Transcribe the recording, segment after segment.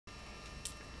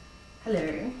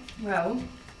Hello. Well,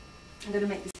 I'm going to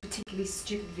make this particularly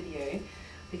stupid video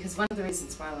because one of the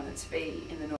reasons why I wanted to be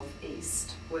in the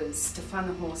northeast was to find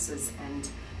the horses and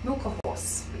milk a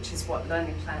horse, which is what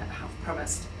Lonely Planet have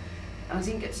promised. And I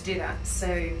didn't get to do that,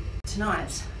 so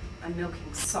tonight I'm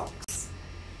milking socks.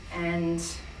 And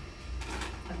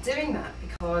I'm doing that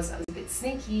because I was a bit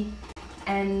sneaky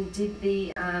and did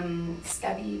the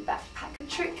scabby backpacker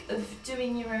trick of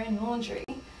doing your own laundry.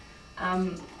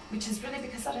 Which is really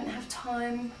because I don't have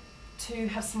time to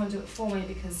have someone do it for me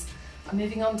because I'm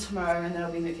moving on tomorrow and then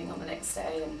I'll be moving on the next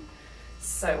day and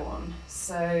so on.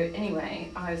 So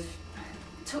anyway, I've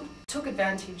took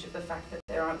advantage of the fact that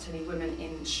there aren't any women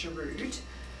in Shahrud,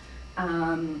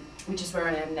 which is where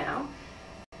I am now,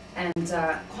 and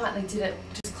quietly did it,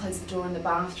 just closed the door in the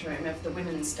bathroom of the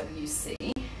women's WC,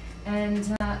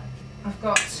 and I've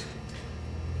got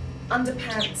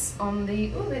underpants on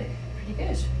the, oh, they're pretty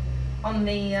good, on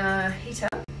the heater.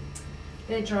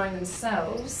 They're drying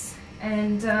themselves,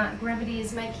 and gravity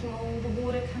is making all the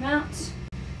water come out.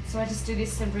 So I just do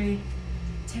this every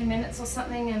 10 minutes or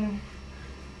something, and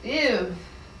ew,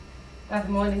 by the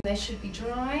morning they should be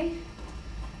dry.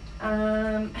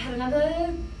 I had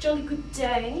another jolly good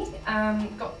day.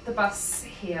 Got the bus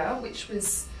here, which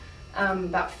was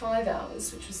about 5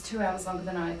 hours, which was 2 hours longer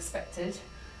than I expected.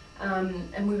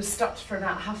 And we were stopped for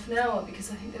about half an hour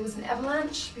because I think there was an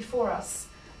avalanche before us,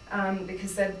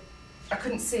 because I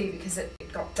couldn't see because it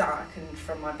got dark, and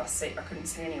from my bus seat I couldn't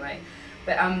see anyway,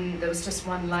 but there was just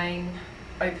one lane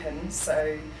open,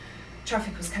 so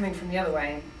traffic was coming from the other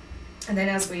way. And then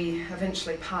as we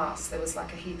eventually passed, there was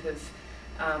like a heap of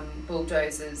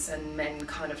bulldozers and men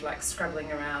kind of like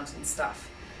scrabbling around and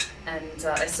stuff. And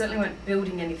they certainly weren't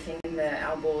building anything in the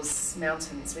Alborz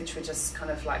mountains, which were just kind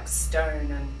of like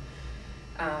stone and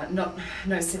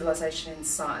no civilization in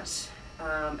sight,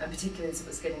 and particularly as it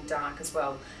was getting dark as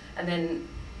well. And then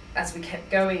as we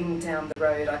kept going down the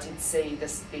road, I did see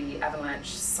the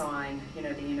avalanche sign, you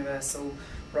know, the universal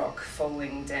rock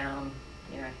falling down,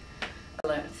 you know,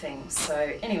 alert thing.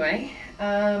 So anyway,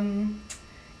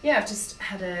 yeah, I've just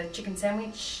had a chicken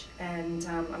sandwich, and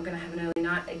I'm going to have an early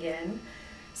night again,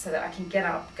 so that I can get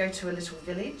up, go to a little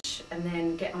village, and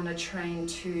then get on a train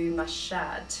to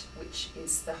Mashhad, which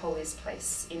is the holiest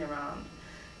place in Iran.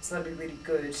 So that'll be really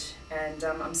good. And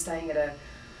I'm staying at a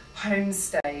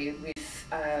homestay with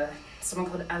someone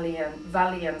called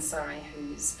Valian,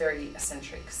 who's very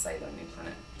eccentric, say Lonely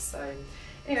Planet. So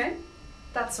anyway,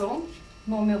 that's all.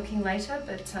 More milking later,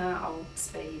 but I'll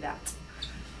spare you that.